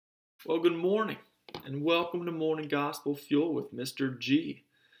Well, good morning, and welcome to Morning Gospel Fuel with Mr. G.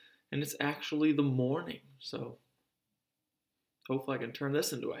 And it's actually the morning, so hopefully I can turn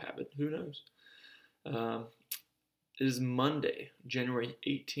this into a habit. Who knows? Um, it is Monday, January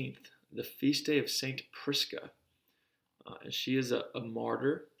 18th, the feast day of Saint Prisca. And she is a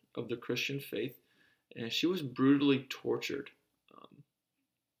martyr of the Christian faith, and she was brutally tortured um,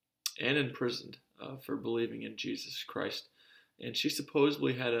 and imprisoned for believing in Jesus Christ. And she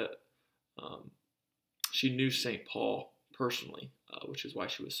supposedly had um, she knew St. Paul personally, which is why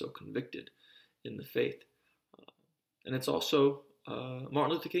she was so convicted in the faith. Uh, and it's also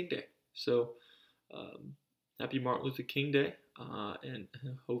Martin Luther King Day. So happy Martin Luther King Day. And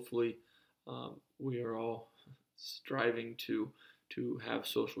hopefully we are all striving to have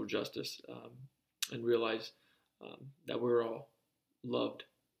social justice and realize that we're all loved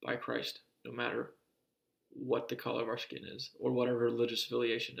by Christ, no matter what the color of our skin is or what our religious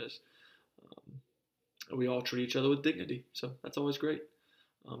affiliation is. We all treat each other with dignity, so that's always great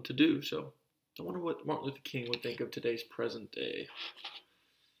to do. So I wonder what Martin Luther King would think of today's present day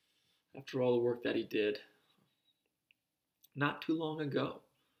after all the work that he did not too long ago.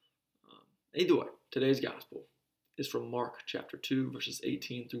 Either way, today's gospel is from Mark chapter 2, verses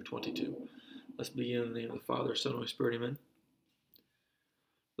 18 through 22. Let's begin in the name of the Father, Son, and Holy Spirit, amen.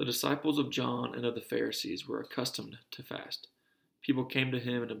 The disciples of John and of the Pharisees were accustomed to fast. People came to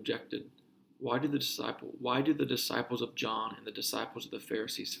him and objected. Why do the disciples of John and the disciples of the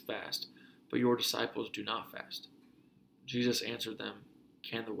Pharisees fast, but your disciples do not fast? Jesus answered them,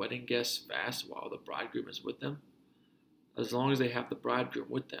 Can the wedding guests fast while the bridegroom is with them? As long as they have the bridegroom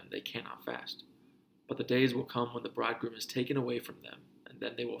with them, they cannot fast. But the days will come when the bridegroom is taken away from them, and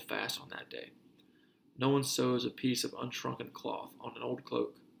then they will fast on that day. No one sews a piece of unshrunken cloth on an old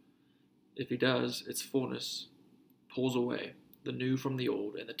cloak. If he does, its fullness pulls away the new from the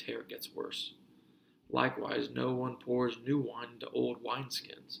old, and the tear gets worse. Likewise, no one pours new wine into old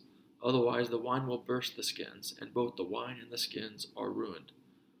wineskins. Otherwise, the wine will burst the skins, and both the wine and the skins are ruined.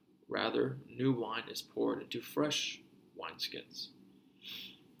 Rather, new wine is poured into fresh wineskins.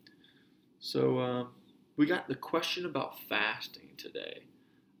 So, we got the question about fasting today,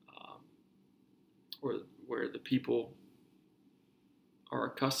 where the people are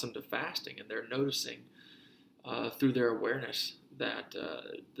accustomed to fasting, and they're noticing through their awareness that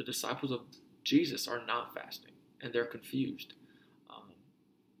the disciples of Jesus are not fasting, and they're confused.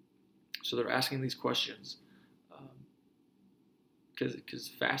 So they're asking these questions because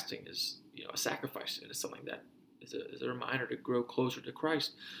fasting is a sacrifice, and it's something that is a reminder to grow closer to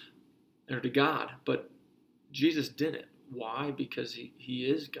Christ or to God. But Jesus didn't. Why? Because he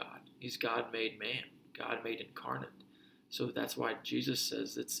is God. He's God made man, God made incarnate. So that's why Jesus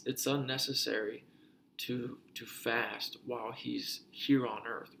says it's unnecessary to fast while he's here on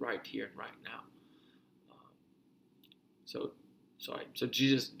earth, right here and right now. So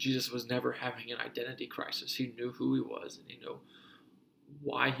Jesus was never having an identity crisis. He knew who he was, and he knew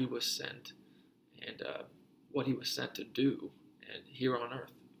why he was sent, and what he was sent to do, and here on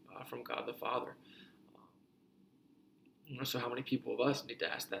earth from God the Father. So how many people of us need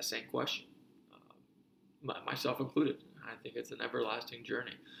to ask that same question? Myself included. I think it's an everlasting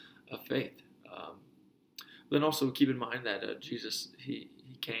journey of faith. Then also keep in mind that Jesus he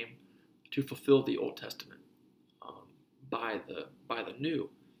came to fulfill the Old Testament by the new.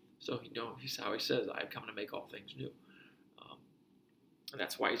 So he's how he says, "I have come to make all things new," and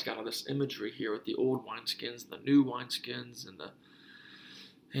that's why he's got all this imagery here with the old wineskins, the new wineskins,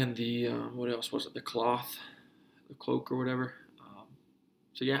 and the what else was it? The cloth, the cloak, or whatever.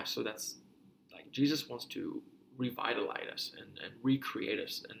 So that's like Jesus wants to revitalize us and recreate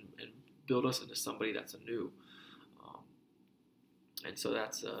us and build us into somebody that's anew. And so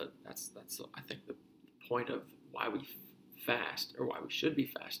that's I think the point of why we fast, or why we should be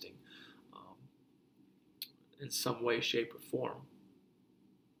fasting in some way, shape, or form.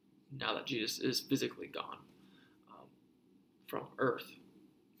 Now that Jesus is physically gone from earth,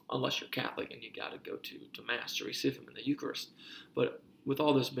 unless you're Catholic and you got to go to Mass to receive him in the Eucharist. But with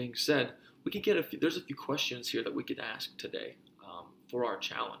all this being said, we could there's a few questions here that we could ask today for our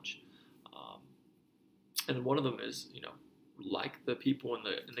challenge. And one of them is, like the people in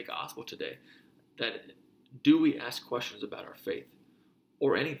the gospel today, that do we ask questions about our faith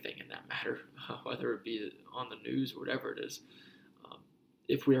or anything in that matter, whether it be on the news or whatever it is,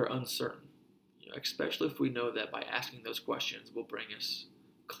 if we are uncertain, especially if we know that by asking those questions will bring us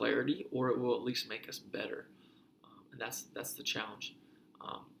clarity, or it will at least make us better. And that's the challenge.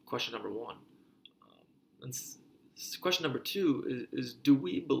 Question number one. And question number two is do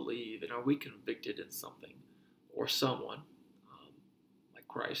we believe and are we convicted in something or someone, like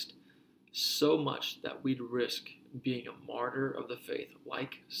Christ, so much that we'd risk being a martyr of the faith,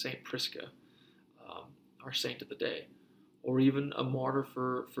 like Saint Prisca, um, our saint of the day, or even a martyr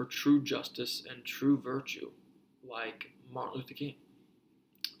for true justice and true virtue, like Martin Luther King.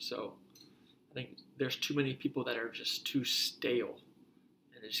 So I think there's too many people that are just too stale,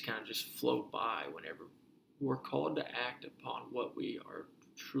 and they just kind of just float by whenever we're called to act upon what we are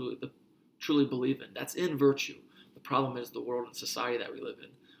truly believe in. That's in virtue. The problem is the world and society that we live in.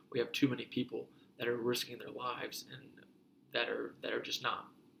 We have too many people that are risking their lives and that are just not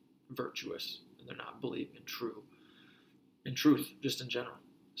virtuous, and they're not believing in truth, just in general.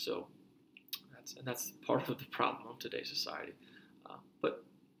 So that's part of the problem of today's society. But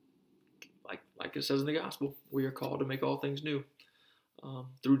like it says in the gospel, we are called to make all things new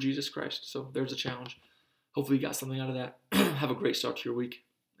through Jesus Christ. So there's a challenge. Hopefully you got something out of that. Have a great start to your week,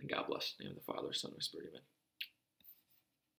 and God bless. In the name of the Father, Son, and Spirit. Amen.